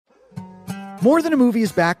More Than a Movie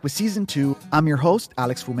is back with Season 2. I'm your host,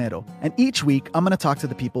 Alex Fumero, and each week I'm going to talk to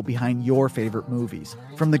the people behind your favorite movies.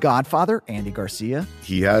 From The Godfather, Andy Garcia.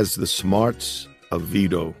 He has the smarts of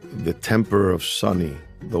Vito, the temper of Sonny,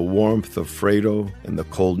 the warmth of Fredo, and the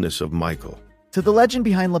coldness of Michael. To the legend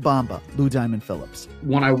behind La Bamba, Lou Diamond Phillips.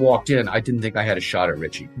 When I walked in, I didn't think I had a shot at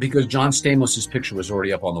Richie because John Stamos' picture was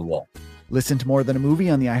already up on the wall. Listen to More Than a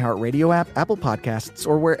Movie on the iHeartRadio app, Apple Podcasts,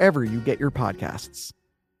 or wherever you get your podcasts.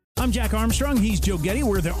 I'm Jack Armstrong. He's Joe Getty.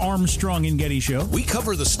 We're the Armstrong and Getty Show. We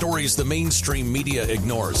cover the stories the mainstream media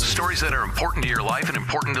ignores. Stories that are important to your life and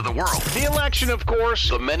important to the world. The election, of course.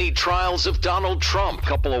 The many trials of Donald Trump.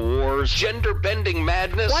 Couple of wars. Gender-bending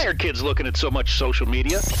madness. Why are kids looking at so much social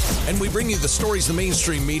media? And we bring you the stories the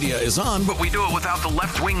mainstream media is on, but we do it without the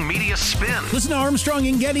left-wing media spin. Listen to Armstrong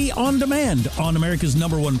and Getty on demand on America's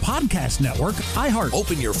 #1 podcast network, iHeart.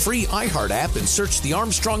 Open your free iHeart app and search The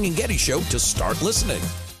Armstrong and Getty Show to start listening.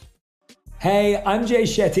 Hey, I'm Jay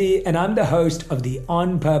Shetty, and I'm the host of the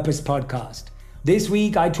On Purpose podcast. This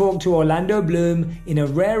week, I talked to Orlando Bloom in a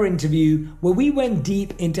rare interview where we went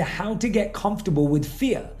deep into how to get comfortable with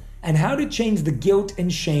fear and how to change the guilt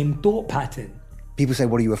and shame thought pattern. People say,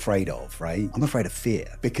 what are you afraid of, right? I'm afraid of fear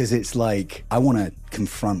because it's like I want to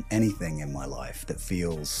confront anything in my life that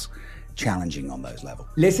feels challenging on those levels.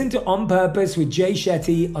 Listen to On Purpose with Jay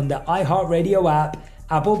Shetty on the iHeartRadio app,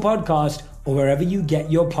 Apple Podcast, or wherever you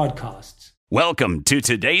get your podcasts. Welcome to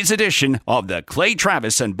today's edition of the Clay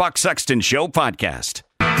Travis and Buck Sexton Show podcast.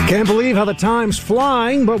 Can't believe how the time's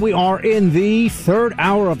flying, but we are in the third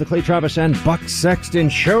hour of the Clay Travis and Buck Sexton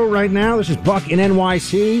Show right now. This is Buck in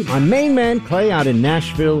NYC. My main man, Clay, out in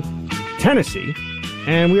Nashville, Tennessee.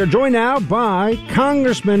 And we are joined now by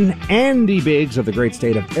Congressman Andy Biggs of the great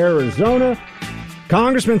state of Arizona.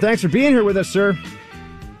 Congressman, thanks for being here with us, sir.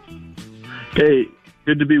 Hey.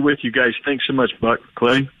 Good to be with you guys. Thanks so much, Buck.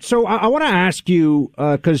 Clay? So I want to ask you,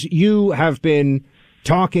 because you have been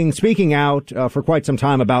speaking out for quite some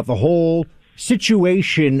time about the whole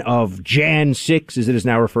situation of Jan 6, as it is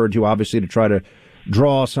now referred to, obviously, to try to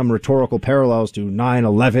draw some rhetorical parallels to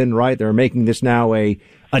 9/11, right? They're making this now a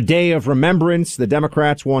day of remembrance. The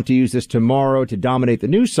Democrats want to use this tomorrow to dominate the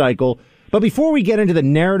news cycle. But before we get into the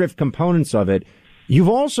narrative components of it, you've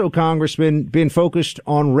also, Congressman, been focused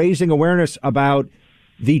on raising awareness about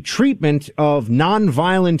the treatment of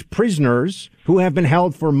nonviolent prisoners who have been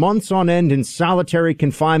held for months on end in solitary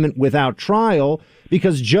confinement without trial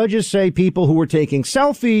because judges say people who were taking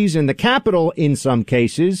selfies in the Capitol, in some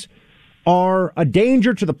cases, are a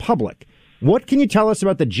danger to the public. What can you tell us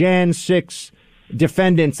about the Jan 6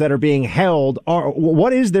 defendants that are being held?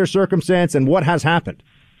 What is their circumstance and what has happened?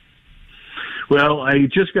 Well, I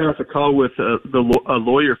just got off a call with a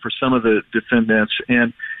lawyer for some of the defendants,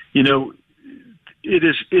 and, you know, it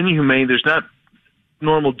is inhumane. There's not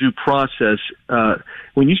normal due process.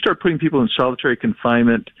 When you start putting people in solitary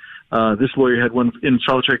confinement, this lawyer had one in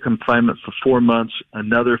solitary confinement for 4 months,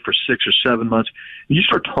 another for 6 or 7 months. You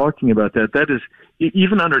start talking about that. That is,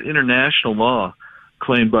 even under international law,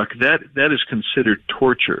 Clay and Buck, that is considered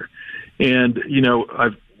torture. And, you know,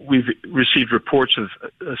 we've received reports of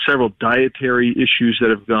several dietary issues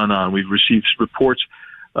that have gone on. We've received reports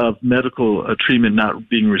of medical treatment not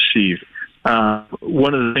being received.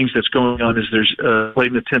 One of the things that's going on is there's a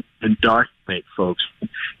blatant attempt to indoctrinate folks.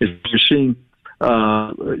 Is you're seeing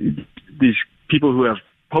these people who have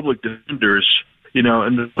public defenders, you know,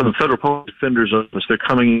 and the federal public defender's office, they're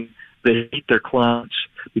coming, they hate their clients.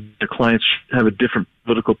 Their clients have a different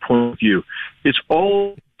political point of view. It's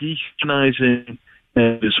all dehumanizing,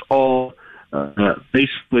 and it's all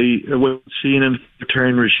basically what we've seen in the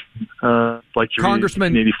libertarian regime, like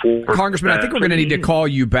Congressman, in 84. Congressman, I think we're going to need to call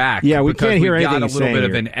you back. Yeah, we can't hear anything. We've got a little bit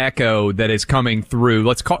of an echo that is coming through.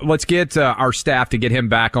 Let's get our staff to get him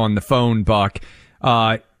back on the phone, Buck.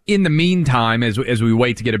 In the meantime, as we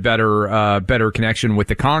wait to get a better connection with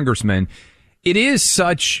the congressman, it is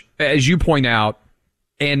such, as you point out,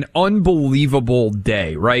 an unbelievable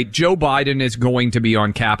day, right? Joe Biden is going to be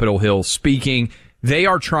on Capitol Hill speaking. They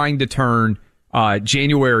are trying to turn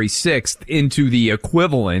January 6th into the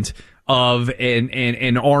equivalent of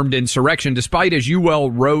an armed insurrection, despite, as you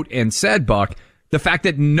well wrote and said, Buck, the fact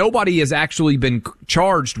that nobody has actually been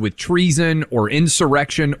charged with treason or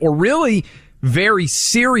insurrection or really very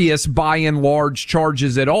serious, by and large,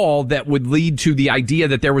 charges at all that would lead to the idea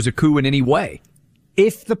that there was a coup in any way.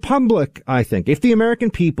 If the public, I think, if the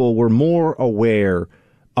American people were more aware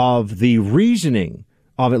of the reasoning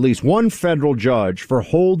of at least one federal judge for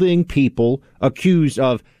holding people accused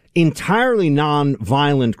of entirely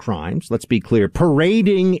non-violent crimes, let's be clear,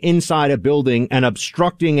 parading inside a building and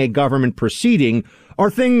obstructing a government proceeding,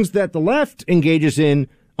 are things that the left engages in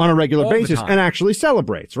on a regular All the basis time. and actually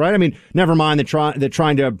celebrates, right? I mean, never mind the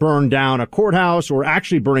trying to burn down a courthouse or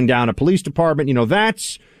actually burning down a police department. You know,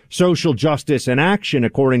 that's social justice in action,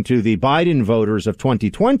 according to the Biden voters of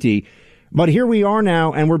 2020. But here we are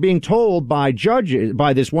now, and we're being told by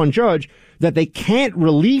this one judge, that they can't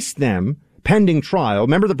release them pending trial.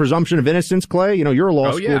 Remember the presumption of innocence, Clay? You know, you're a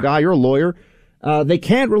law school guy, you're a lawyer. They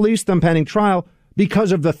can't release them pending trial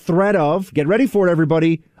because of the threat of, get ready for it,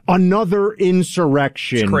 everybody, another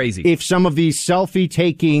insurrection. It's crazy. If some of these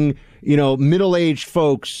selfie-taking, you know, middle-aged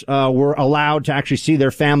folks were allowed to actually see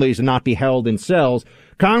their families and not be held in cells.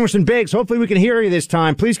 Congressman Biggs, hopefully we can hear you this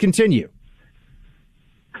time. Please continue.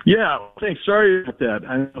 Yeah, thanks. Sorry about that.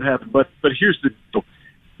 I know what happened, but here's the deal.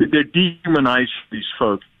 They're dehumanizing these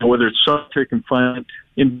folks, whether it's solitary confinement,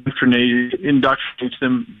 indoctrinates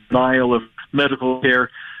them, denial of medical care.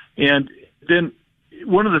 And then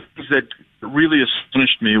one of the things that really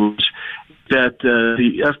astonished me was that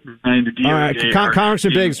the FBI and the DOJ... All right,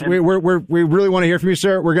 Congressman Biggs, we really want to hear from you,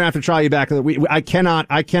 sir. We're going to have to try you back. I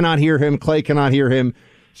cannot hear him. Clay cannot hear him.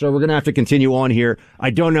 So we're going to have to continue on here. I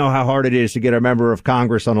don't know how hard it is to get a member of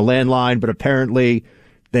Congress on a landline, but apparently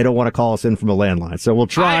they don't want to call us in from a landline. So we'll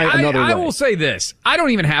try another way. I will say this. I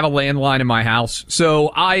don't even have a landline in my house.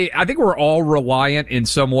 So I think we're all reliant in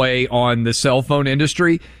some way on the cell phone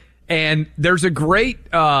industry. And there's a great,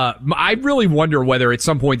 I really wonder whether at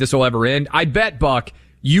some point this will ever end. I bet, Buck,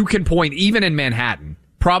 you can point, even in Manhattan,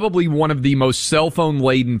 probably one of the most cell phone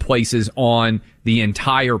laden places on the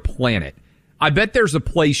entire planet. I bet there's a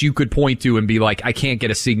place you could point to and be like, I can't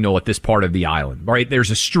get a signal at this part of the island, right?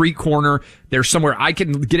 There's a street corner. There's somewhere I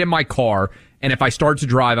can get in my car. And if I start to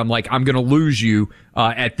drive, I'm like, I'm going to lose you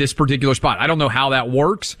at this particular spot. I don't know how that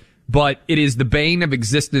works, but it is the bane of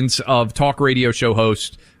existence of talk radio show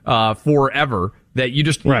hosts forever that you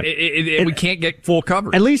just, right. We can't get full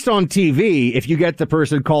coverage. At least on TV, if you get the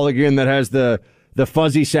person calling in that has the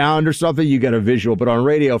fuzzy sound or something, you get a visual. But on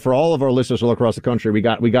radio, for all of our listeners all across the country, we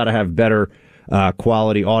got to have better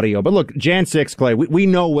quality audio. But look, Jan 6, Clay, we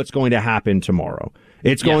know what's going to happen tomorrow.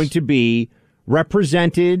 It's going to be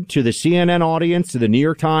represented to the CNN audience, to the New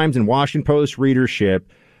York Times and Washington Post readership,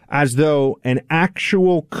 as though an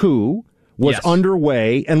actual coup was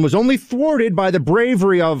underway and was only thwarted by the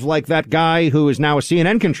bravery of, like, that guy who is now a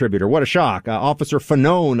CNN contributor. What a shock. Officer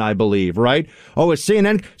Fanone, I believe, right? Oh, a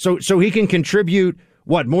CNN. So he can contribute,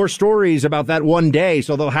 more stories about that one day.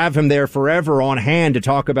 So they'll have him there forever on hand to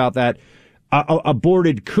talk about that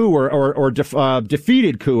aborted coup or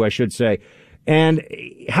defeated coup, I should say. And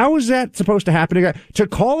how is that supposed to happen again? To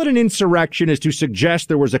call it an insurrection is to suggest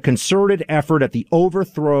there was a concerted effort at the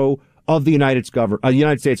overthrow of the United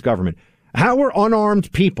States government. How were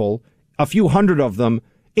unarmed people, a few hundred of them,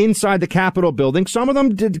 inside the Capitol building? Some of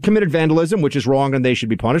them committed vandalism, which is wrong and they should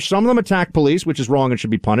be punished. Some of them attacked police, which is wrong and should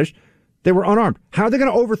be punished. They were unarmed. How are they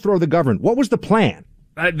going to overthrow the government? What was the plan?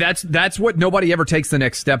 That's what nobody ever takes the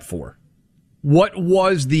next step for. What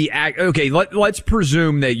was the okay? Let's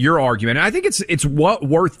presume that your argument, and I think it's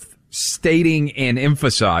worth stating and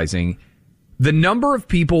emphasizing, the number of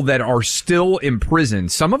people that are still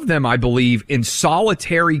imprisoned. Some of them, I believe, in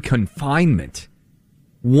solitary confinement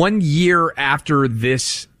 1 year after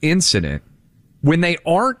this incident, when they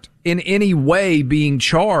aren't in any way being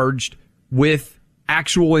charged with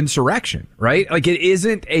actual insurrection, right? Like, it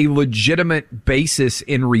isn't a legitimate basis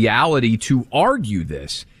in reality to argue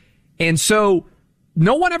this. And so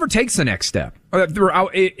no one ever takes the next step. To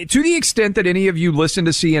the extent that any of you listen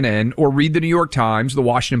to CNN or read the New York Times, the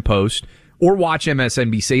Washington Post, or watch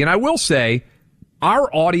MSNBC, and I will say our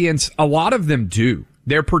audience, a lot of them do.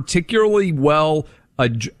 They're particularly well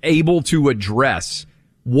able to address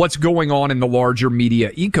what's going on in the larger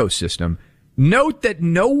media ecosystem. Note that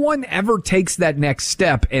no one ever takes that next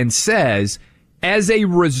step and says, as a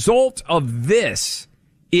result of this,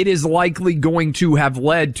 it is likely going to have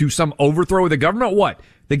led to some overthrow of the government. What?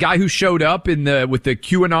 The guy who showed up with the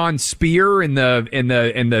QAnon spear and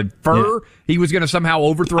the fur, he was going to somehow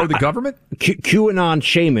overthrow the government? QAnon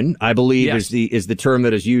shaman, I believe, is the term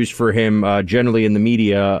that is used for him generally in the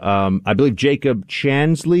media. I believe Jacob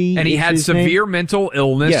Chansley. And he had severe mental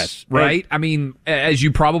illness, right? I mean, as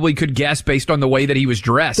you probably could guess based on the way that he was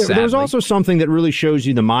dressed. There's also something that really shows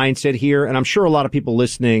you the mindset here, and I'm sure a lot of people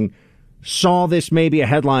listening saw this, maybe a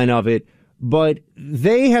headline of it, but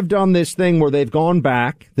they have done this thing where they've gone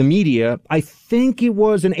back, the media, I think it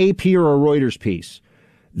was an AP or a Reuters piece.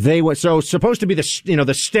 They were supposed to be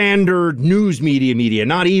the standard news media,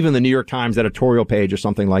 not even the New York Times editorial page or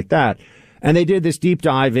something like that. And they did this deep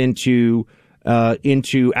dive into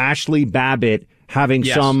Ashley Babbitt having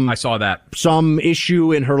I saw that. some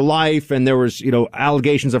issue in her life, and there was,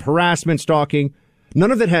 allegations of harassment, stalking.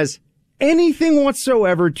 None of it has anything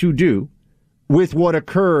whatsoever to do with what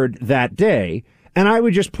occurred that day. And I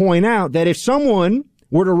would just point out that if someone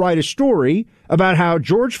were to write a story about how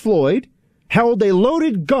George Floyd held a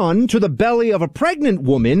loaded gun to the belly of a pregnant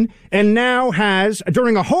woman and now has,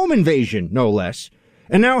 during a home invasion, no less,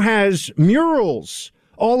 and now has murals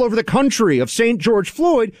all over the country of St. George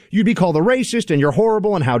Floyd, you'd be called a racist and you're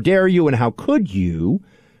horrible and how dare you and how could you?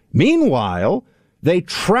 Meanwhile, they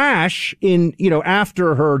trash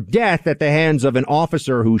after her death at the hands of an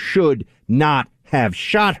officer who should not have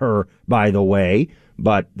shot her, by the way,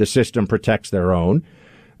 but the system protects their own.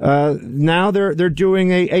 Now they're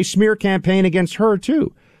doing a smear campaign against her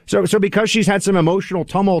too. So because she's had some emotional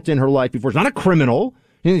tumult in her life before, she's not a criminal.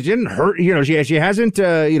 She didn't hurt, she hasn't,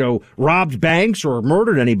 robbed banks or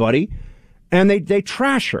murdered anybody, and they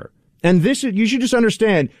trash her. And you should just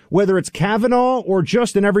understand, whether it's Kavanaugh or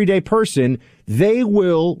just an everyday person, they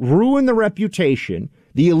will ruin the reputation.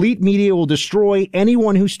 The elite media will destroy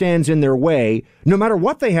anyone who stands in their way, no matter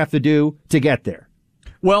what they have to do to get there.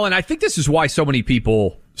 Well, and I think this is why so many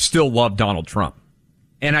people still love Donald Trump.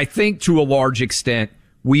 And I think to a large extent,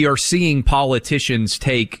 we are seeing politicians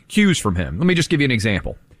take cues from him. Let me just give you an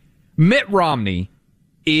example. Mitt Romney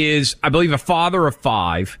is, I believe, a father of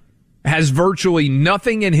 5, has virtually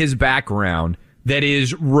nothing in his background that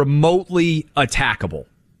is remotely attackable.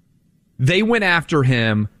 They went after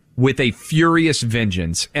him with a furious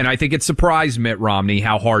vengeance, and I think it surprised Mitt Romney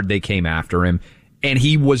how hard they came after him, and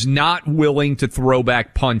he was not willing to throw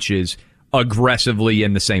back punches aggressively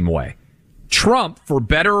in the same way. Trump, for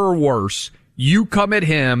better or worse, you come at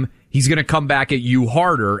him, he's going to come back at you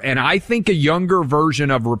harder, and I think a younger version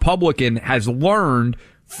of Republican has learned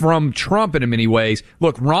from Trump in many ways.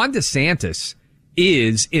 Look, Ron DeSantis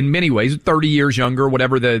is, in many ways, 30 years younger,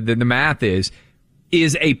 whatever the math is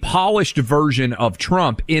a polished version of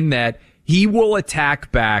Trump in that he will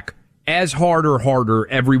attack back as hard or harder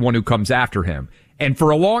everyone who comes after him. And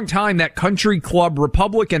for a long time, that country club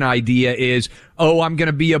Republican idea is, I'm going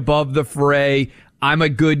to be above the fray. I'm a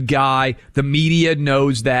good guy. The media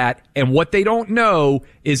knows that. And what they don't know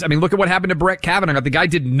is, look at what happened to Brett Kavanaugh. The guy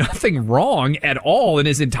did nothing wrong at all in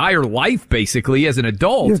his entire life, basically, as an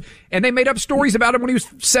adult. Yeah. And they made up stories about him when he was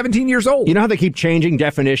 17 years old. You know how they keep changing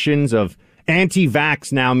definitions of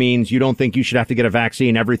anti-vax now means you don't think you should have to get a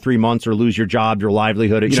vaccine every 3 months or lose your job, your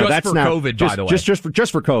livelihood. That's for now, COVID, by the way.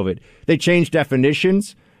 Just for COVID. They changed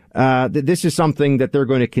definitions. This is something that they're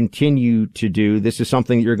going to continue to do. This is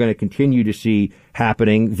something that you're going to continue to see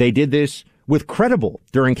happening. They did this with credible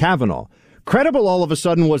during Kavanaugh. Credible all of a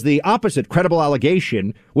sudden was the opposite. Credible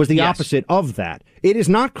allegation was the opposite of that. It is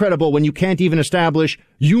not credible when you can't even establish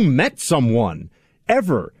you met someone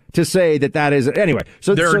ever to say that is anyway.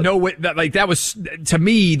 So there are no way that was, to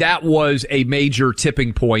me, that was a major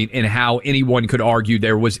tipping point in how anyone could argue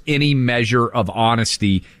there was any measure of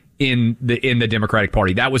honesty in the Democratic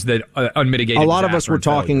Party. That was the unmitigated. A lot of us were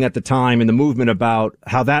talking at the time in the movement about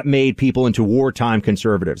how that made people into wartime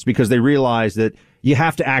conservatives because they realized that you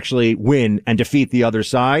have to actually win and defeat the other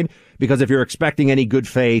side, because if you're expecting any good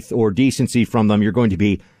faith or decency from them, you're going to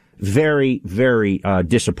be very, very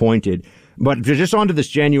disappointed. But just on to this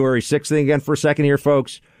January 6th thing again for a second here,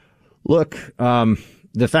 folks. Look,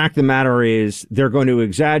 the fact of the matter is they're going to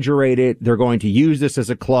exaggerate it. They're going to use this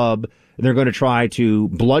as a club. They're going to try to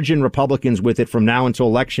bludgeon Republicans with it from now until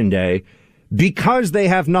Election Day because they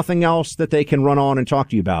have nothing else that they can run on and talk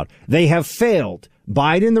to you about. They have failed.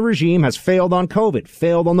 Biden, the regime, has failed on COVID,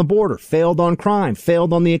 failed on the border, failed on crime,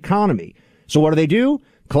 failed on the economy. So what do?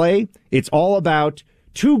 Clay, it's all about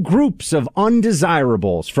two groups of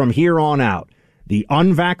undesirables from here on out, the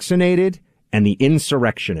unvaccinated and the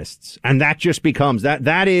insurrectionists. And that just becomes,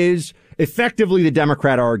 that is effectively the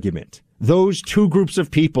Democrat argument. Those two groups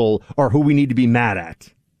of people are who we need to be mad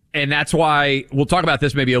at. And that's why we'll talk about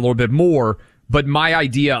this maybe a little bit more. But my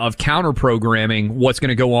idea of counter-programming what's going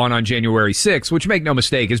to go on January 6th, which, make no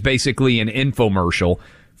mistake, is basically an infomercial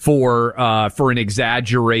for an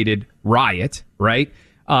exaggerated riot, right?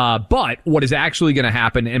 But what is actually going to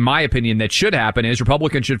happen, in my opinion, that should happen is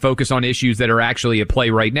Republicans should focus on issues that are actually at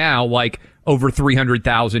play right now, like over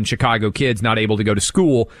 300,000 Chicago kids not able to go to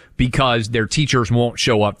school because their teachers won't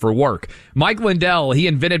show up for work. Mike Lindell, he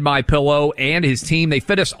invented MyPillow and his team. They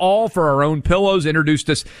fit us all for our own pillows, introduced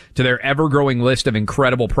us to their ever-growing list of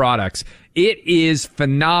incredible products. It is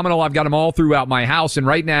phenomenal. I've got them all throughout my house, and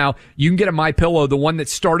right now you can get a MyPillow, the one that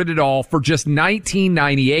started it all, for just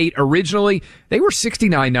 $19.98. Originally, they were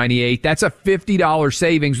 $69.98. That's a $50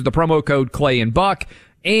 savings with the promo code Clay and Buck.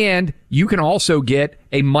 And you can also get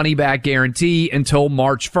a money-back guarantee until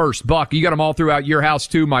March 1st. Buck, you got them all throughout your house,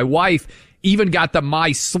 too. My wife even got the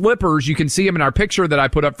My Slippers. You can see them in our picture that I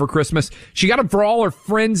put up for Christmas. She got them for all her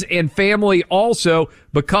friends and family also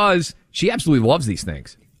because she absolutely loves these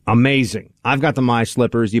things. Amazing. I've got the My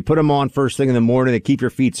Slippers. You put them on first thing in the morning. They keep your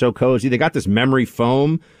feet so cozy. They got this memory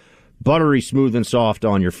foam, buttery, smooth, and soft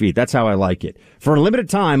on your feet. That's how I like it. For a limited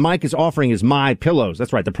time, Mike is offering his My Pillows.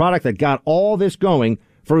 That's right, the product that got all this going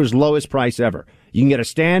for his lowest price ever. You can get a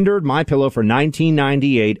standard My Pillow for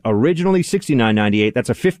 $19.98, originally $69.98. That's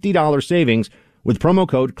a $50 savings with promo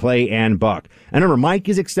code Clay and Buck. And remember, Mike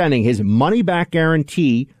is extending his money-back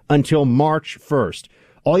guarantee until March 1st.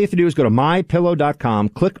 All you have to do is go to mypillow.com,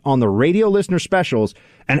 click on the radio listener specials,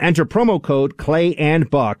 and enter promo code Clay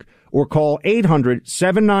and Buck, or call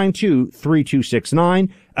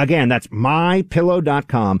 800-792-3269. Again, that's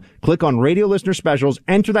mypillow.com. Click on radio listener specials,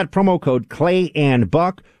 enter that promo code Clay and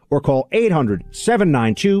Buck, or call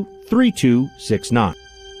 800-792-3269.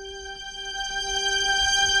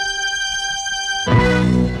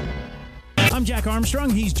 I'm Jack Armstrong.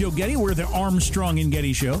 He's Joe Getty. We're the Armstrong and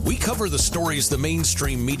Getty Show. We cover the stories the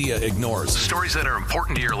mainstream media ignores. Stories that are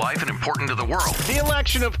important to your life and important to the world. The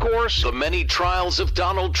election, of course. The many trials of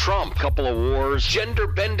Donald Trump. Couple of wars.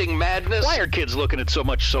 Gender-bending madness. Why are kids looking at so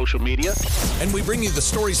much social media? And we bring you the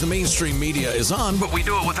stories the mainstream media is on, but we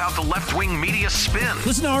do it without the left-wing media spin.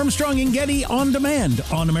 Listen to Armstrong and Getty on demand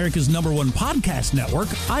on America's #1 podcast network,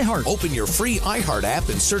 iHeart. Open your free iHeart app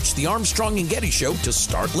and search The Armstrong and Getty Show to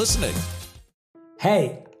start listening.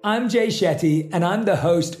 Hey, I'm Jay Shetty, and I'm the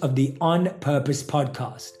host of the On Purpose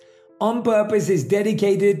podcast. On Purpose is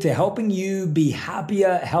dedicated to helping you be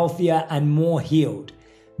happier, healthier, and more healed.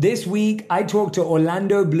 This week, I talked to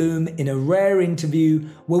Orlando Bloom in a rare interview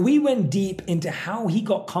where we went deep into how he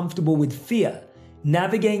got comfortable with fear,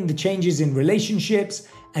 navigating the changes in relationships,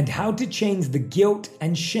 and how to change the guilt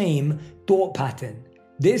and shame thought pattern.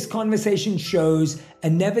 This conversation shows a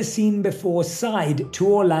never-seen-before side to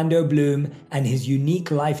Orlando Bloom and his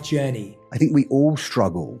unique life journey. I think we all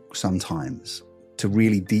struggle sometimes to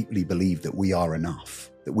really deeply believe that we are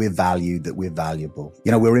enough, that we're valued, that we're valuable.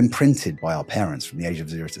 You know, we're imprinted by our parents from the age of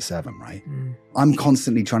 0 to 7, right? I'm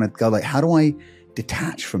constantly trying to go like, how do I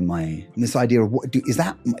detach from this idea of is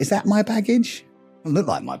that my baggage? It doesn't look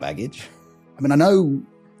like my baggage. I mean, I know,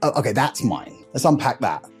 okay, that's mine. Let's unpack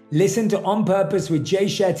that. Listen to On Purpose with Jay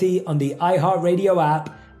Shetty on the iHeartRadio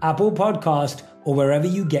app, Apple Podcast, or wherever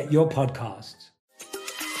you get your podcasts.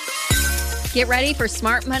 Get ready for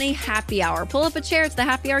Smart Money Happy Hour. Pull up a chair. It's the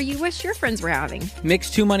happy hour you wish your friends were having.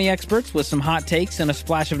 Mix two money experts with some hot takes and a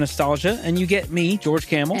splash of nostalgia, and you get me, George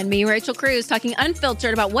Camel. And me, Rachel Cruz, talking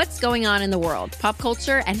unfiltered about what's going on in the world, pop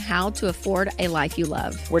culture, and how to afford a life you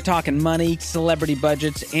love. We're talking money, celebrity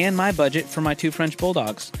budgets, and my budget for my 2 French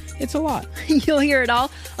bulldogs. It's a lot. You'll hear it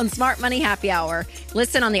all on Smart Money Happy Hour.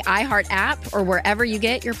 Listen on the iHeart app or wherever you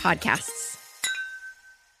get your podcasts.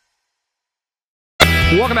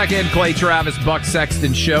 Welcome back in, Clay Travis, Buck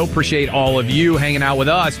Sexton Show. Appreciate all of you hanging out with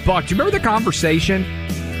us. Buck, do you remember the conversation?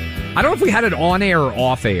 I don't know if we had it on air or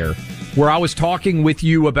off air, where I was talking with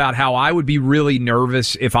you about how I would be really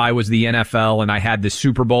nervous if I was the NFL and I had the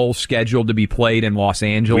Super Bowl scheduled to be played in Los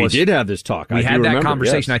Angeles. We did have this talk. We had that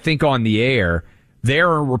conversation, yes. I think, on the air.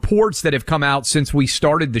 There are reports that have come out since we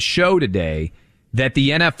started the show today that the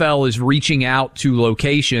NFL is reaching out to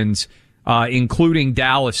locations, including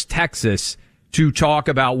Dallas, Texas, to talk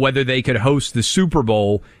about whether they could host the Super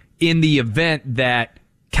Bowl in the event that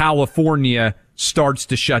California starts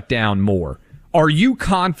to shut down more. Are you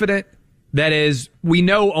confident that as we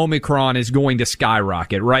know Omicron is going to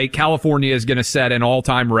skyrocket, right? California is going to set an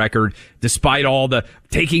all-time record despite all the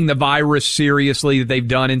taking the virus seriously that they've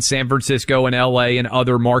done in San Francisco and LA and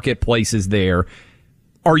other marketplaces there.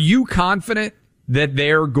 Are you confident that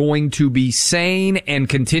they're going to be sane and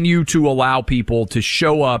continue to allow people to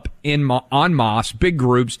show up en masse, big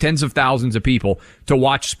groups, tens of thousands of people to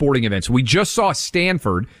watch sporting events? We just saw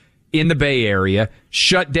Stanford in the Bay Area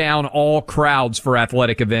shut down all crowds for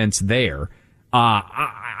athletic events there.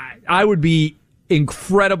 I would be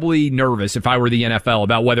incredibly nervous if I were the NFL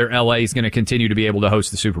about whether LA is going to continue to be able to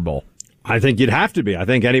host the Super Bowl. I think you'd have to be. I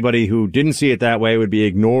think anybody who didn't see it that way would be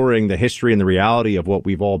ignoring the history and the reality of what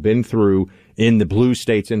we've all been through in the blue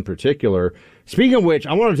states in particular. Speaking of which,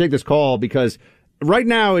 I want to take this call because right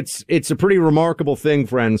now it's a pretty remarkable thing,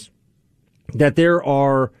 friends, that there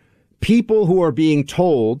are people who are being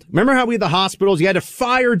told. Remember how we had the hospitals? You had to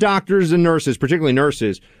fire doctors and nurses, particularly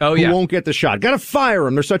nurses, who won't get the shot. Got to fire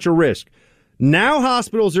them. They're such a risk. Now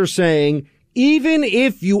hospitals are saying, even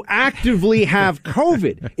if you actively have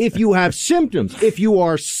COVID, if you have symptoms, if you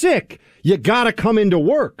are sick, you got to come into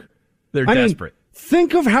work. They're desperate.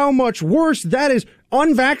 Think of how much worse that is.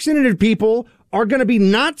 Unvaccinated people are going to be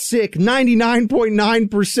not sick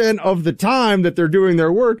 99.9% of the time that they're doing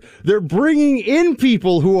their work. They're bringing in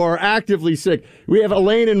people who are actively sick. We have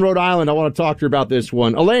Elaine in Rhode Island. I want to talk to her about this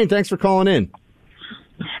one. Elaine, thanks for calling in.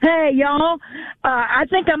 Hey, y'all. I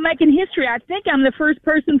think I'm making history. I think I'm the first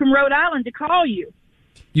person from Rhode Island to call you.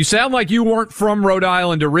 You sound like you weren't from Rhode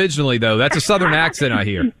Island originally, though. That's a Southern accent, I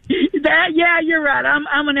hear. Yeah, you're right.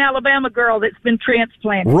 I'm an Alabama girl that's been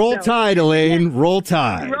transplanted. Roll Tide, Elaine. Yeah. Roll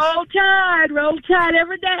Tide. Roll Tide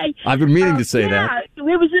every day. I've been meaning to say that. It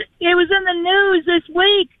was in the news this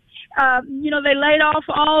week. They laid off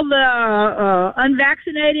all the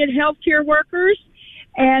unvaccinated healthcare workers,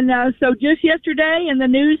 and so just yesterday in the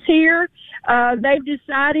news here, they've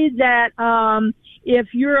decided that if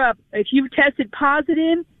you've tested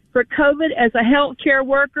positive for COVID as a healthcare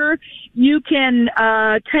worker, you can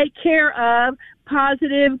take care of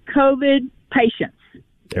positive COVID patients.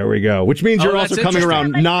 There we go. Which means you're also coming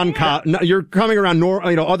around you're coming around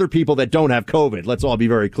other people that don't have COVID. Let's all be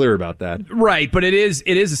very clear about that. Right, but it is.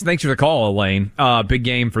 Thanks for the call, Elaine. Big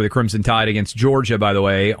game for the Crimson Tide against Georgia, by the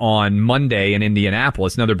way, on Monday in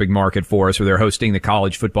Indianapolis. Another big market for us where they're hosting the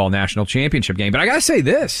college football national championship game. But I gotta say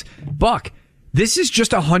this, Buck. This is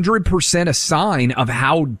just 100% a sign of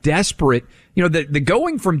how desperate, the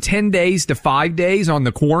going from 10 days to 5 days on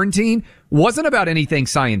the quarantine wasn't about anything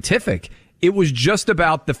scientific. It was just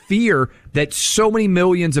about the fear that so many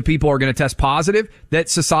millions of people are going to test positive that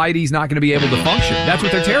society's not going to be able to function. That's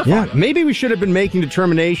what they're terrified of. Maybe we should have been making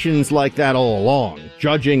determinations like that all along,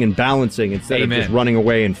 judging and balancing instead of just running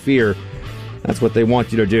away in fear. That's what they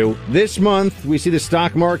want you to do. This month, we see the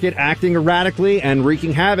stock market acting erratically and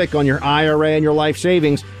wreaking havoc on your IRA and your life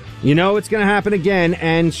savings. You know it's going to happen again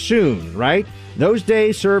and soon, right? Those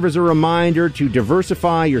days serve as a reminder to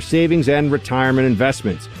diversify your savings and retirement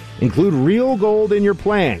investments. Include real gold in your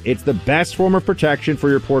plan. It's the best form of protection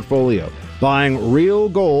for your portfolio. Buying real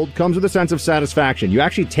gold comes with a sense of satisfaction. You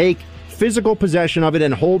actually take physical possession of it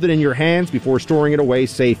and hold it in your hands before storing it away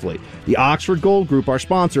safely. The Oxford Gold Group, our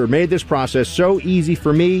sponsor, made this process so easy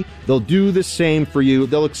for me. They'll do the same for you.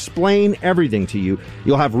 They'll explain everything to you.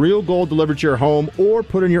 You'll have real gold delivered to your home or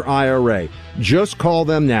put in your IRA. Just call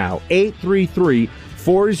them now,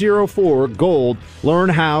 833-404-GOLD. Learn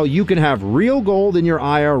how you can have real gold in your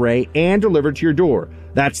IRA and delivered to your door.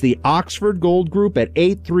 That's the Oxford Gold Group at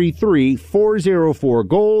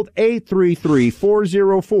 833-404-GOLD,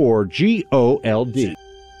 833-404-GOLD.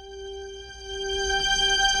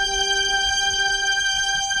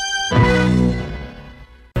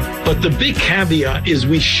 But the big caveat is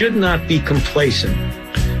we should not be complacent,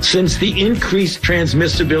 since the increased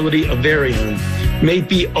transmissibility of variant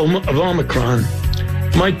of Omicron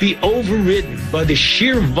might be overridden by the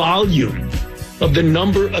sheer volume of the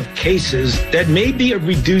number of cases that may be of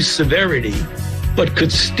reduced severity, but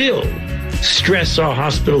could still stress our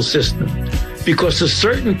hospital system, because a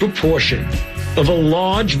certain proportion of a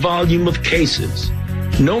large volume of cases,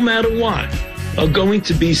 no matter what, are going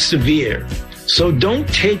to be severe. So don't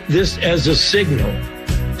take this as a signal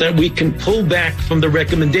that we can pull back from the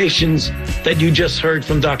recommendations that you just heard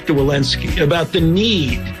from Dr. Walensky about the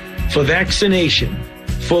need for vaccination,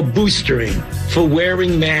 for boostering, for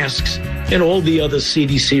wearing masks, and all the other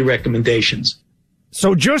CDC recommendations.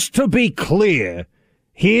 So just to be clear,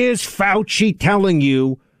 here's Fauci telling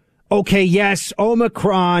you, okay, yes,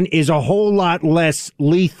 Omicron is a whole lot less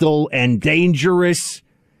lethal and dangerous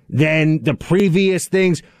than the previous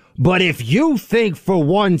things. But if you think for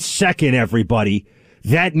 1 second, everybody,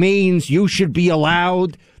 that means you should be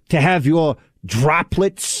allowed to have your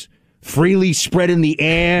droplets freely spread in the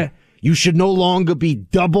air, you should no longer be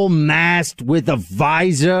double masked with a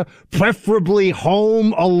visor, preferably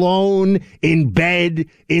home alone, in bed,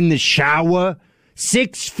 in the shower.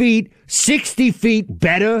 6 feet, 60 feet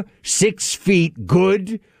better, 6 feet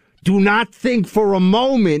good. Do not think for a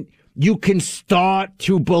moment you can start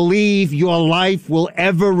to believe your life will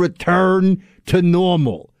ever return to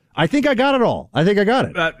normal. I think I got it all. I think I got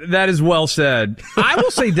it. That is well said. I will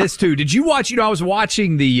say this too. Did you watch, I was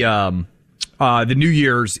watching the New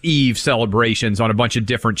Year's Eve celebrations on a bunch of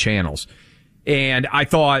different channels. And I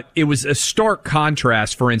thought it was a stark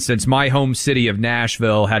contrast. For instance, my home city of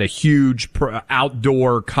Nashville had a huge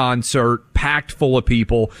outdoor concert packed full of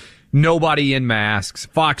people. Nobody in masks.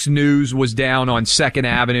 Fox News was down on 2nd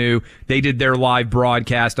Avenue. They did their live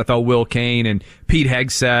broadcast. I thought Will Kane and Pete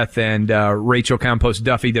Hegseth and Rachel Campos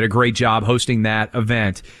Duffy did a great job hosting that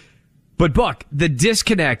event. But Buck, the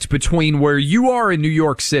disconnect between where you are in New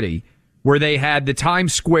York City, where they had the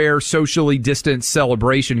Times Square socially distanced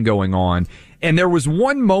celebration going on, and there was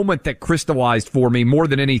one moment that crystallized for me more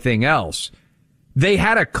than anything else. They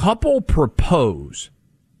had a couple propose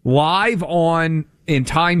live in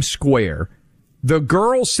Times Square. The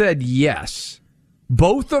girl said yes.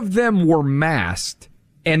 Both of them were masked,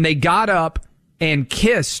 and they got up and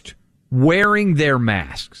kissed wearing their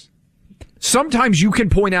masks. Sometimes you can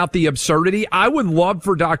point out the absurdity. I would love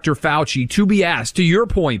for Dr. Fauci to be asked, to your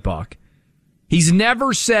point, Buck. He's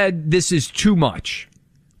never said this is too much.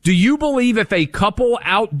 Do you believe if a couple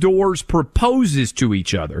outdoors proposes to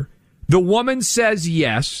each other, the woman says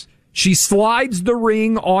yes, she slides the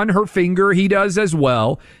ring on her finger, he does as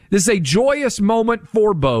well. This is a joyous moment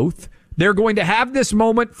for both. They're going to have this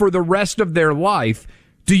moment for the rest of their life.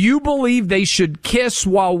 Do you believe they should kiss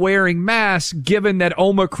while wearing masks, given that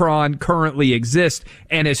Omicron currently exists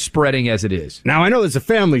and is spreading as it is? Now, I know it's a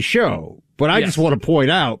family show, but I just want to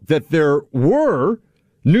point out that there were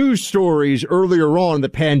news stories earlier on in the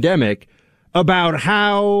pandemic about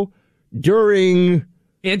how during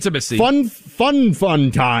intimacy,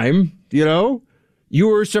 fun time, you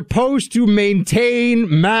were supposed to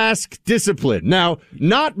maintain mask discipline. Now,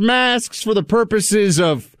 not masks for the purposes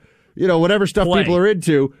of, whatever stuff people are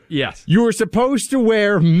into. Yes. You were supposed to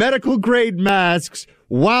wear medical grade masks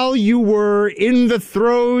while you were in the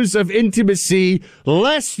throes of intimacy,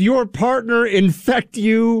 lest your partner infect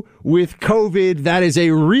you with COVID. That is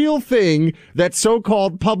a real thing that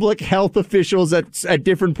so-called public health officials at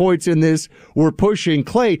different points in this were pushing.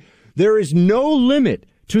 Clay, there is no limit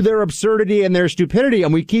to their absurdity and their stupidity,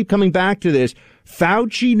 and we keep coming back to this.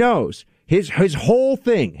 Fauci knows his whole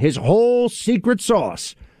thing, his whole secret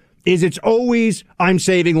sauce is it's always, I'm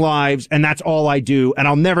saving lives, and that's all I do, and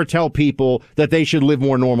I'll never tell people that they should live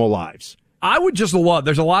more normal lives. I would just love,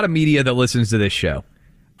 there's a lot of media that listens to this show.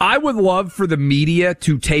 I would love for the media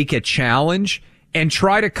to take a challenge and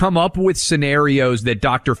try to come up with scenarios that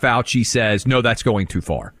Dr. Fauci says, no, that's going too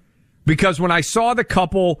far. Because when I saw the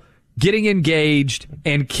couple getting engaged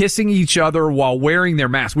and kissing each other while wearing their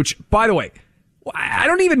masks, which, by the way, I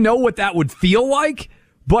don't even know what that would feel like,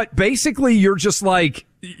 but basically you're just like,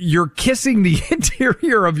 you're kissing the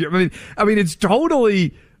interior of your, I mean, it's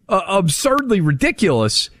totally absurdly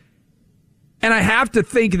ridiculous. And I have to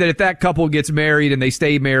think that if that couple gets married and they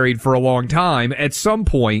stay married for a long time, at some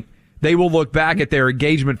point they will look back at their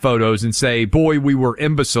engagement photos and say, boy, we were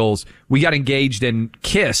imbeciles. We got engaged and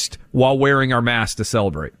kissed while wearing our masks to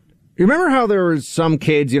celebrate. You remember how there was some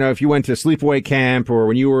kids, if you went to sleepaway camp or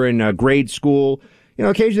when you were in grade school,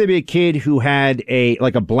 occasionally there'd be a kid who had a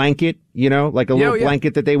blanket, like a little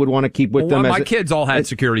blanket that they would want to keep with them. My kids all had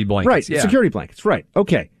security blankets. Right, security blankets, right.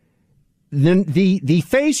 Okay. Then the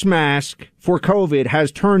face mask for COVID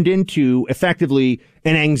has turned into effectively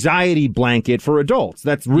an anxiety blanket for adults.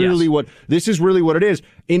 That's really this is really what it is.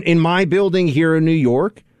 In my building here in New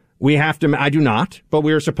York, we have to, I do not, but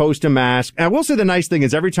we are supposed to mask. And I will say the nice thing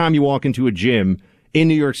is every time you walk into a gym in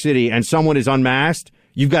New York City and someone is unmasked,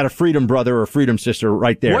 you've got a freedom brother or freedom sister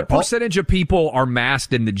right there. What percentage of people are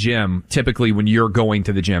masked in the gym typically when you're going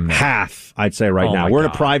to the gym now? Half, I'd say right now. We're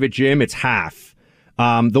in a private gym. It's half.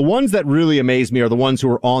 The ones that really amaze me are the ones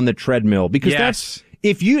who are on the treadmill because that's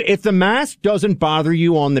if the mask doesn't bother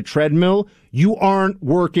you on the treadmill, you aren't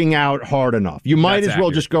working out hard enough. You might as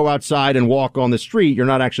well just go outside and walk on the street. You're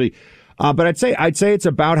not actually. But I'd say it's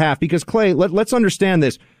about half because Clay, let's understand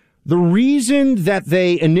this. The reason that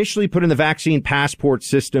they initially put in the vaccine passport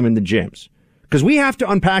system in the gyms, because we have to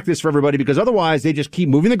unpack this for everybody because otherwise they just keep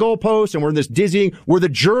moving the goalposts and we're in this dizzying, we're the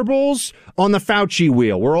gerbils on the Fauci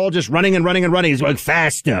wheel. We're all just running and running and running. It's like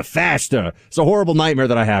faster, faster. It's a horrible nightmare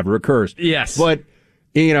that I have. It recurs. Yes. But,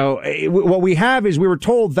 what we have is we were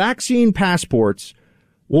told vaccine passports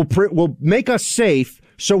will make us safe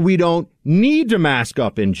so we don't need to mask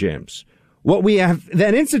up in gyms. What we have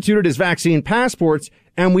then instituted is vaccine passports.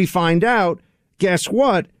 And we find out, guess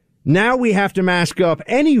what? Now we have to mask up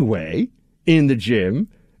anyway in the gym.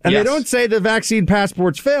 And they don't say the vaccine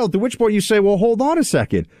passports failed, to which point you say, well, hold on a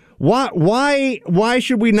second. Why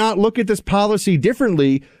should we not look at this policy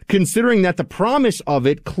differently, considering that the promise of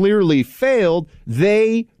it clearly failed?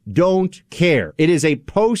 They don't care. It is a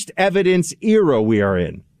post-evidence era we are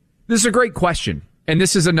in. This is a great question. And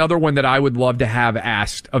this is another one that I would love to have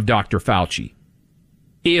asked of Dr. Fauci.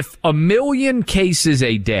 If 1 million cases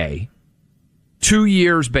a day, 2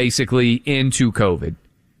 years basically into COVID,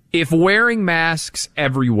 if wearing masks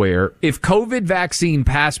everywhere, if COVID vaccine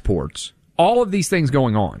passports, all of these things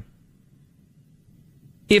going on,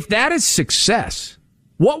 if that is success,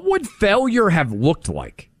 what would failure have looked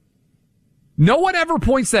like? No one ever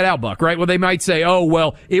points that out, Buck, right? Well, they might say, oh,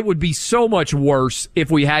 well, it would be so much worse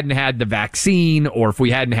if we hadn't had the vaccine or if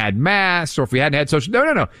we hadn't had masks or if we hadn't had social...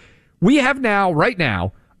 No. We have now, right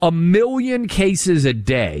now, 1 million cases a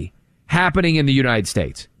day happening in the United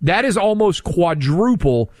States. That is almost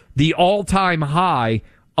quadruple the all-time high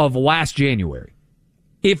of last January.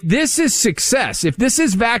 If this is success, if this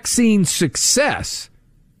is vaccine success,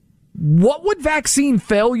 what would vaccine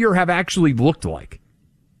failure have actually looked like?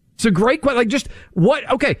 It's a great question. Like, just what?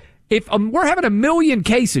 Okay, if we're having 1 million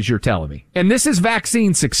cases, you're telling me, and this is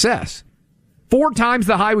vaccine success, 4 times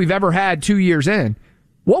the high we've ever had 2 years in,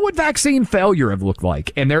 what would vaccine failure have looked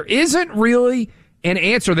like? And there isn't really an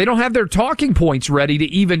answer. They don't have their talking points ready to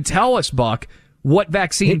even tell us, Buck, what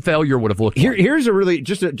vaccine failure would have looked like. Here's a really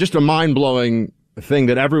just a mind-blowing thing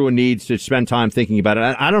that everyone needs to spend time thinking about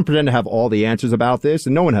it. I don't pretend to have all the answers about this,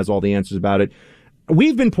 and no one has all the answers about it.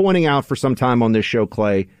 We've been pointing out for some time on this show,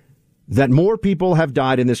 Clay, that more people have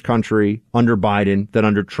died in this country under Biden than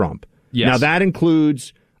under Trump. Yes. Now, that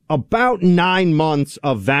includes about 9 months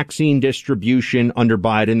of vaccine distribution under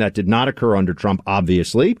Biden that did not occur under Trump,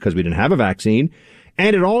 obviously, because we didn't have a vaccine.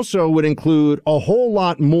 And it also would include a whole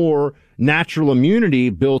lot more natural immunity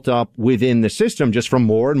built up within the system just from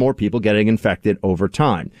more and more people getting infected over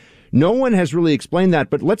time. No one has really explained that,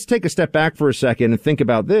 but let's take a step back for a second and think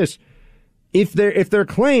about this. If their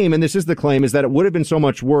claim, and this is the claim, is that it would have been so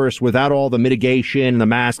much worse without all the mitigation and the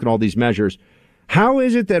mask and all these measures, how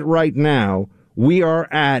is it that right now we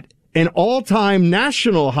are at an all-time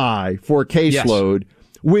national high for caseload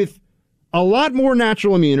with a lot more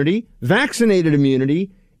natural immunity, vaccinated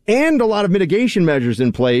immunity, and a lot of mitigation measures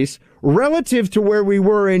in place relative to where we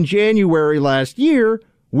were in January last year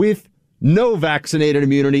with no vaccinated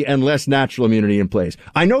immunity and less natural immunity in place?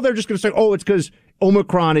 I know they're just going to say, oh, it's because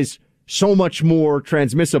Omicron is so much more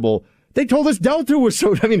transmissible. They told us Delta was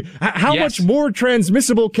so, I mean, how much more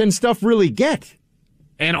transmissible can stuff really get?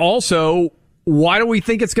 And also, why do we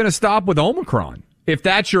think it's going to stop with Omicron? If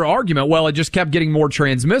that's your argument, well, it just kept getting more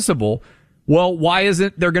transmissible. Well, why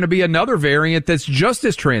isn't there going to be another variant that's just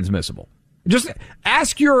as transmissible? Just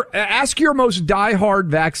ask your most diehard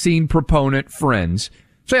vaccine proponent friends.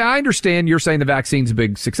 Say, I understand you're saying the vaccine's a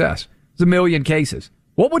big success. It's 1 million cases.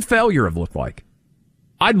 What would failure have looked like?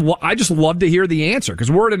 I just love to hear the answer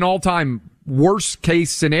because we're at an all-time worst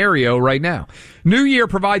case scenario right now. New Year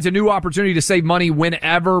provides a new opportunity to save money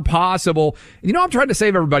whenever possible. You know, I'm trying to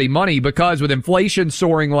save everybody money because with inflation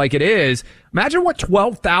soaring like it is, imagine what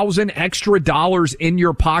 $12,000 extra dollars in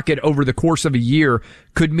your pocket over the course of a year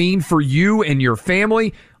could mean for you and your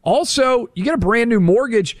family. Also, you get a brand new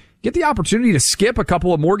mortgage. Get the opportunity to skip a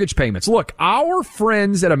couple of mortgage payments. Look, our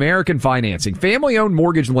friends at American Financing, family-owned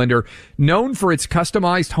mortgage lender known for its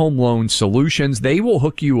customized home loan solutions, they will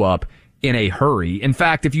hook you up in a hurry. In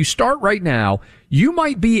fact, if you start right now, you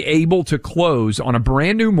might be able to close on a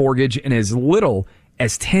brand new mortgage in as little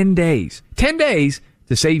as 10 days. 10 days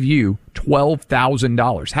to save you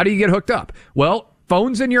 $12,000. How do you get hooked up? Well,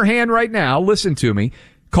 phone's in your hand right now. Listen to me.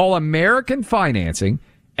 Call American Financing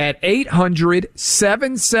at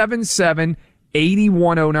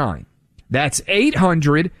 800-777-8109. That's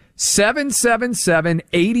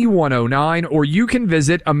 800-777-8109, or you can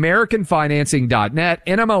visit AmericanFinancing.net,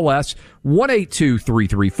 NMLS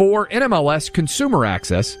 182334,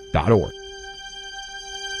 NMLSConsumerAccess.org.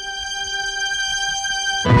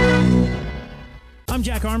 I'm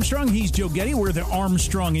Jack Armstrong. He's Joe Getty. We're the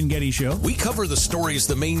Armstrong and Getty Show. We cover the stories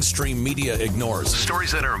the mainstream media ignores.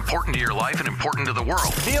 Stories that are important to your life and important to the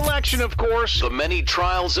world. The election, of course. The many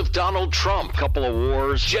trials of Donald Trump. Couple of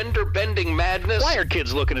wars. Gender-bending madness. Why are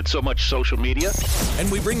kids looking at so much social media? And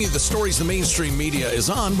we bring you the stories the mainstream media is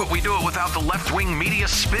on, but we do it without the left-wing media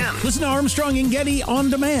spin. Listen to Armstrong and Getty on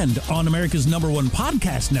demand on America's #1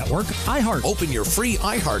 podcast network, iHeart. Open your free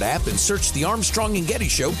iHeart app and search The Armstrong and Getty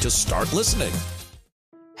Show to start listening.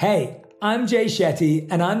 Hey, I'm Jay Shetty,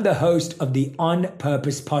 and I'm the host of the On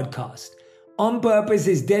Purpose podcast. On Purpose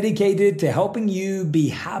is dedicated to helping you be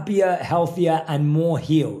happier, healthier, and more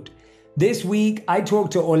healed. This week, I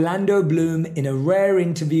talked to Orlando Bloom in a rare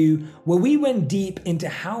interview where we went deep into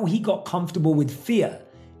how he got comfortable with fear,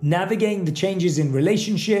 navigating the changes in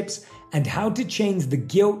relationships, and how to change the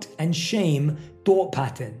guilt and shame thought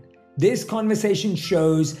pattern. This conversation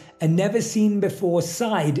shows a never-seen-before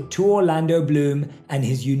side to Orlando Bloom and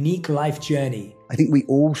his unique life journey. I think we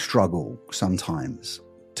all struggle sometimes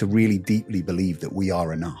to really deeply believe that we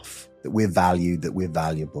are enough, that we're valued, that we're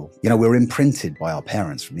valuable. You know, we're imprinted by our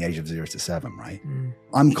parents from the age of 0 to 7, right?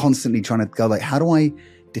 I'm constantly trying to go like, how do I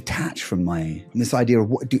detach from this idea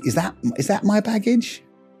of is that my baggage? It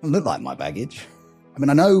doesn't look like my baggage. I mean,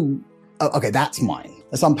 I know, okay, that's mine.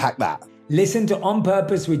 Let's unpack that. Listen to On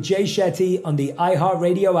Purpose with Jay Shetty on the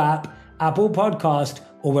iHeartRadio app, Apple Podcast,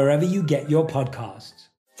 or wherever you get your podcasts.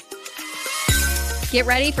 Get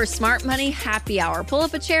ready for Smart Money Happy Hour. Pull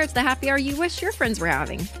up a chair. It's the happy hour you wish your friends were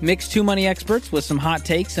having. Mix two money experts with some hot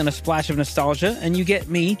takes and a splash of nostalgia, and you get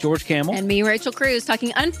me, George Camel. And me, Rachel Cruz,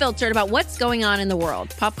 talking unfiltered about what's going on in the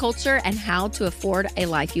world, pop culture, and how to afford a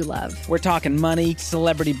life you love. We're talking money,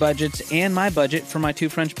 celebrity budgets, and my budget for my two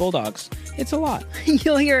French bulldogs. It's a lot.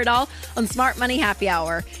 You'll hear it all on Smart Money Happy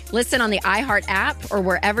Hour. Listen on the iHeart app or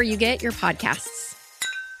wherever you get your podcasts.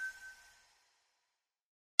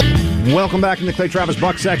 Welcome back to the Clay Travis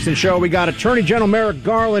Buck Sexton Show. We got Attorney General Merrick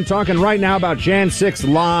Garland talking right now about Jan 6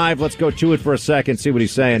 live. Let's go to it for a second, see what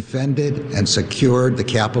he's saying. Defended and secured the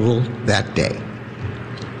Capitol that day.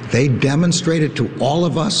 They demonstrated to all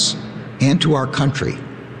of us and to our country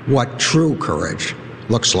what true courage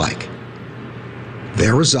looks like.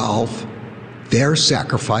 Their resolve, their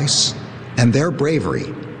sacrifice, and their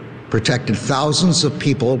bravery protected thousands of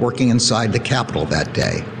people working inside the Capitol that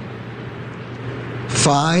day.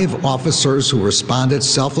 5 officers who responded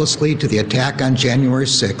selflessly to the attack on January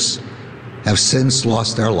 6 have since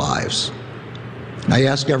lost their lives. I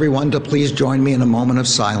ask everyone to please join me in a moment of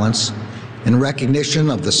silence in recognition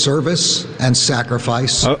of the service and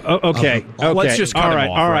sacrifice. Okay. Let's just cut him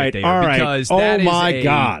off right there. Because that is my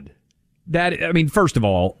God. First of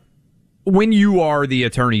all, when you are the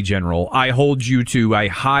Attorney General, I hold you to a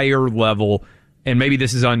higher level, and maybe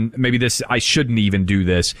I shouldn't even do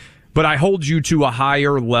this, but I hold you to a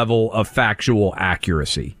higher level of factual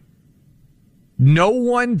accuracy. No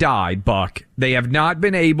one died, Buck. They have not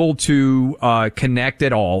been able to connect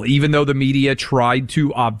at all, even though the media tried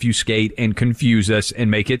to obfuscate and confuse us and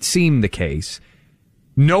make it seem the case.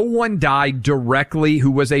 No one died directly who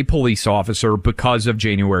was a police officer because of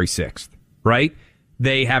January 6th, right?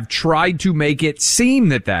 They have tried to make it seem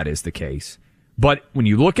that that is the case. But when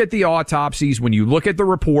you look at the autopsies, when you look at the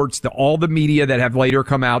reports, all the media that have later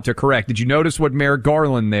come out to correct, did you notice what Merrick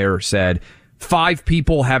Garland there said? 5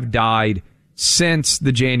 people have died since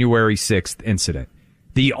the January 6th incident.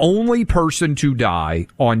 The only person to die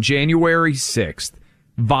on January 6th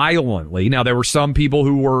violently, now there were some people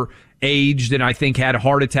who were aged and I think had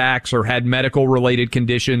heart attacks or had medical related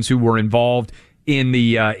conditions who were involved in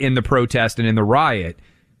the protest and in the riot.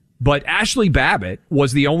 But Ashley Babbitt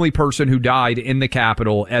was the only person who died in the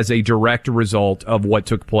Capitol as a direct result of what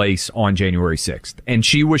took place on January 6th. And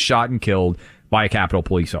she was shot and killed by a Capitol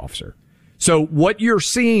police officer. So what you're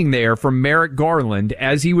seeing there from Merrick Garland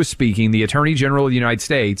as he was speaking, the Attorney General of the United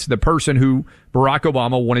States, the person who Barack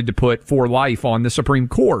Obama wanted to put for life on the Supreme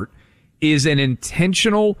Court, is an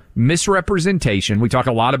intentional misrepresentation. We talk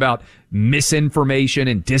a lot about misinformation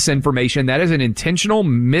and disinformation. That is an intentional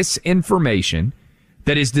misinformation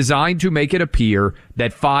that is designed to make it appear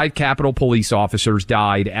that 5 Capitol police officers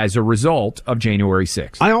died as a result of January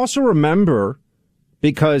 6th. I also remember,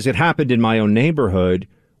 because it happened in my own neighborhood,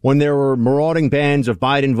 when there were marauding bands of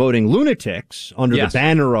Biden voting lunatics under the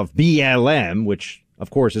banner of BLM, which, of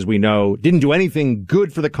course, as we know, didn't do anything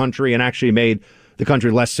good for the country and actually made the country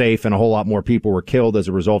less safe, and a whole lot more people were killed as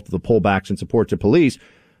a result of the pullbacks and support to police.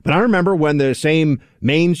 But I remember when the same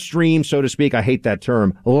mainstream, so to speak, I hate that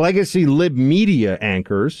term, legacy lib media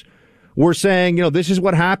anchors were saying, this is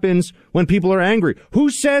what happens when people are angry. Who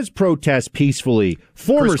says protest peacefully?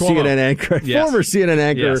 Former CNN anchor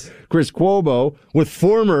Chris Cuomo, with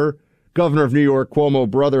former governor of New York, Cuomo,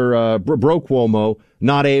 brother, Bro Cuomo,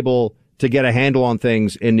 not able to get a handle on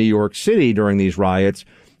things in New York City during these riots.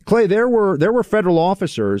 Clay, there were federal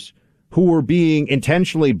officers who were being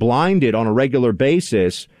intentionally blinded on a regular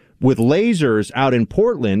basis with lasers out in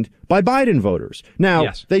Portland by Biden voters.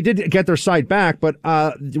 Now, they did get their sight back, but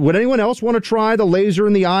would anyone else want to try the laser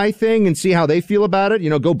in the eye thing and see how they feel about it?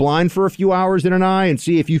 Go blind for a few hours in an eye and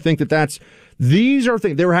see if you think these are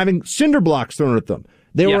things. They were having cinder blocks thrown at them.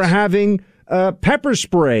 They were having pepper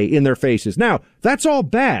spray in their faces. Now, that's all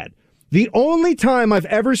bad. The only time I've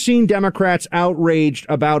ever seen Democrats outraged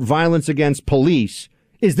about violence against police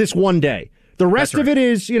is this one day. The rest of it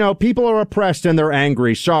is, people are oppressed and they're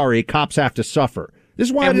angry. Sorry, cops have to suffer. This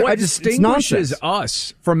is why what distinguishes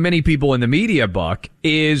us from many people in the media, Buck,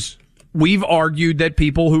 is we've argued that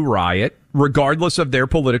people who riot, regardless of their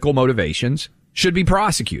political motivations, should be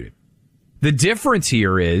prosecuted. The difference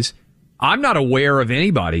here is I'm not aware of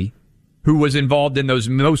anybody who was involved in those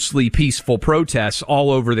mostly peaceful protests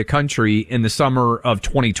all over the country in the summer of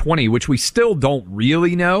 2020, which we still don't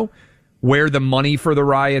really know where the money for the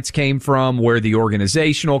riots came from, where the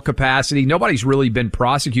organizational capacity. Nobody's really been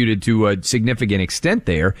prosecuted to a significant extent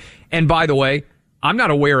there. And by the way, I'm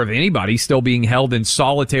not aware of anybody still being held in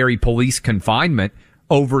solitary police confinement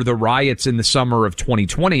over the riots in the summer of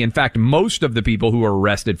 2020. In fact, most of the people who were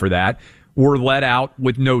arrested for that were let out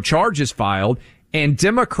with no charges filed. and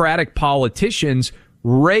Democratic politicians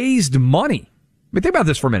raised money. I mean, think about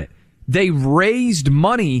this for a minute. They raised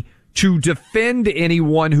money to defend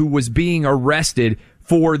anyone who was being arrested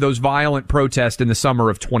for those violent protests in the summer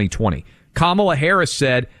of 2020. Kamala Harris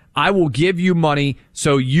said, I will give you money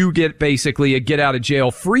so you get basically a get out of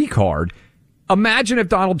jail free card. Imagine if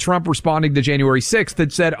Donald Trump responding to January 6th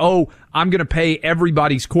had said, oh, I'm going to pay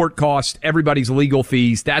everybody's court costs, everybody's legal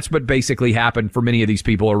fees. That's what basically happened for many of these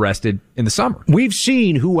people arrested in the summer. We've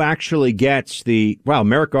seen who actually gets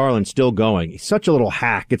Merrick Garland's still going. He's such a little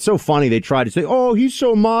hack. It's so funny. They try to say, oh, he's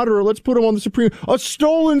so moderate. Let's put him on a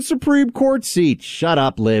stolen Supreme Court seat. Shut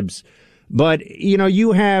up, libs. But,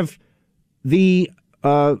 you have we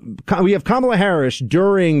have Kamala Harris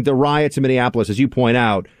during the riots in Minneapolis, as you point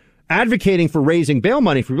out, advocating for raising bail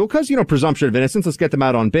money for people because, presumption of innocence. Let's get them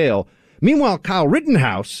out on bail. Meanwhile, Kyle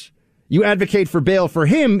Rittenhouse, you advocate for bail for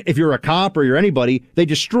him. If you're a cop or you're anybody, they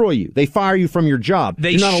destroy you. They fire you from your job.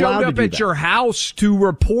 They showed up at your house to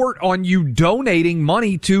report on you donating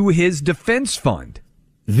money to his defense fund.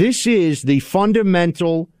 This is the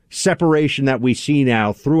fundamental separation that we see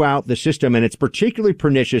now throughout the system, and it's particularly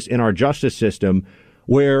pernicious in our justice system,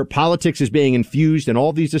 where politics is being infused in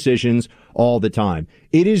all these decisions all the time.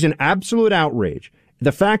 It is an absolute outrage.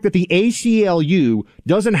 The fact that the ACLU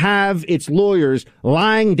doesn't have its lawyers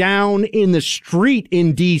lying down in the street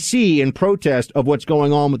in D.C. in protest of what's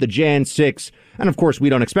going on with the Jan 6. And of course, we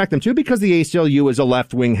don't expect them to because the ACLU is a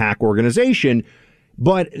left-wing hack organization.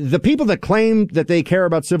 But the people that claim that they care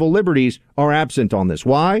about civil liberties are absent on this.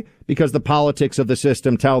 Why? Because the politics of the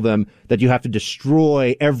system tell them that you have to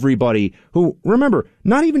destroy everybody who, remember,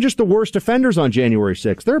 not even just the worst offenders on January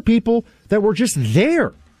 6th. There are people that were just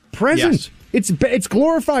there, present. Yes. It's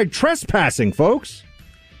glorified trespassing, folks.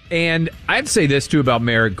 And I'd say this, too, about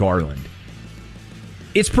Merrick Garland.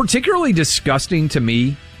 It's particularly disgusting to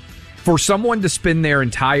me for someone to spend their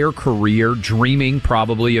entire career dreaming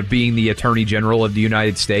probably of being the Attorney General of the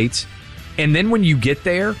United States, and then when you get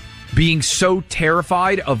there, being so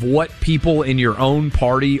terrified of what people in your own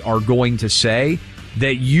party are going to say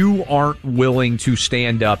that you aren't willing to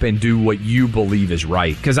stand up and do what you believe is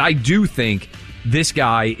right. Because I do think this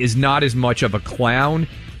guy is not as much of a clown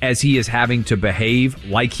as he is having to behave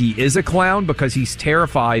like he is a clown because he's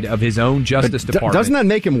terrified of his own Justice Department. Doesn't that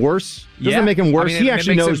make him worse? Doesn't it make him worse? He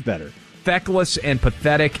actually knows better. Feckless and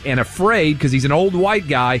pathetic and afraid, because he's an old white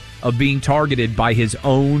guy, of being targeted by his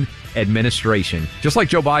own administration. Just like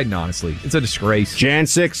Joe Biden, honestly. It's a disgrace. Jan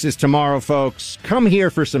 6 is tomorrow, folks. Come here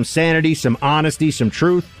for some sanity, some honesty, some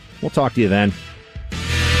truth. We'll talk to you then.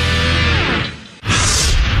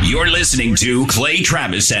 You're listening to Clay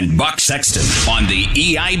Travis and Buck Sexton on the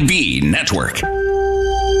EIB Network.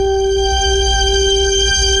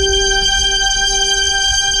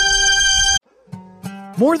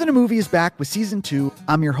 More Than a Movie is back with Season 2.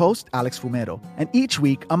 I'm your host, Alex Fumero. And each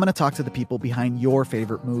week, I'm going to talk to the people behind your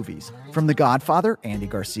favorite movies. From The Godfather, Andy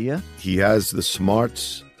Garcia. He has the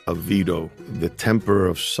smarts of Vito, the temper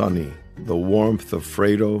of Sonny, the warmth of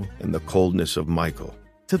Fredo, and the coldness of Michael.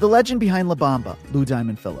 To the legend behind La Bamba, Lou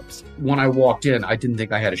Diamond Phillips. When I walked in, I didn't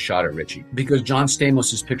think I had a shot at Richie because John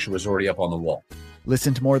Stamos' picture was already up on the wall.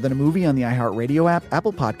 Listen to More Than a Movie on the iHeartRadio app,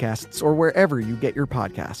 Apple Podcasts, or wherever you get your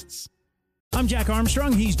podcasts. I'm Jack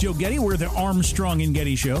Armstrong. He's Joe Getty. We're the Armstrong and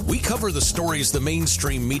Getty Show. We cover the stories the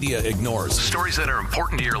mainstream media ignores. Stories that are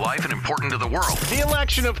important to your life and important to the world. The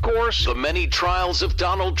election, of course. The many trials of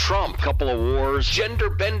Donald Trump. Couple of wars.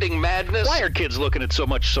 Gender-bending madness. Why are kids looking at so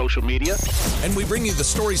much social media? And we bring you the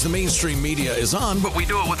stories the mainstream media is on, but we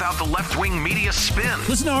do it without the left-wing media spin.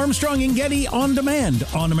 Listen to Armstrong and Getty on demand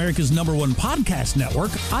on America's #1 podcast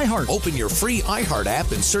network, iHeart. Open your free iHeart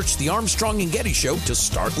app and search The Armstrong and Getty Show to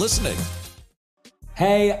start listening.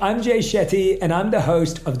 Hey, I'm Jay Shetty, and I'm the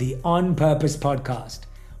host of the On Purpose podcast.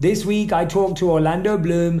 This week, I talked to Orlando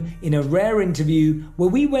Bloom in a rare interview where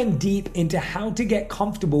we went deep into how to get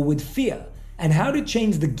comfortable with fear and how to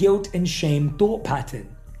change the guilt and shame thought pattern.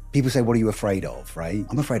 People say, what are you afraid of, right?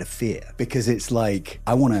 I'm afraid of fear because it's like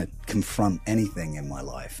I want to confront anything in my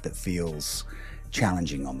life that feels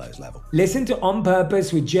challenging on those levels. Listen to On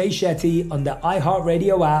Purpose with Jay Shetty on the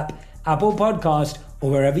iHeartRadio app, Apple Podcast, or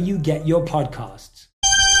wherever you get your podcasts.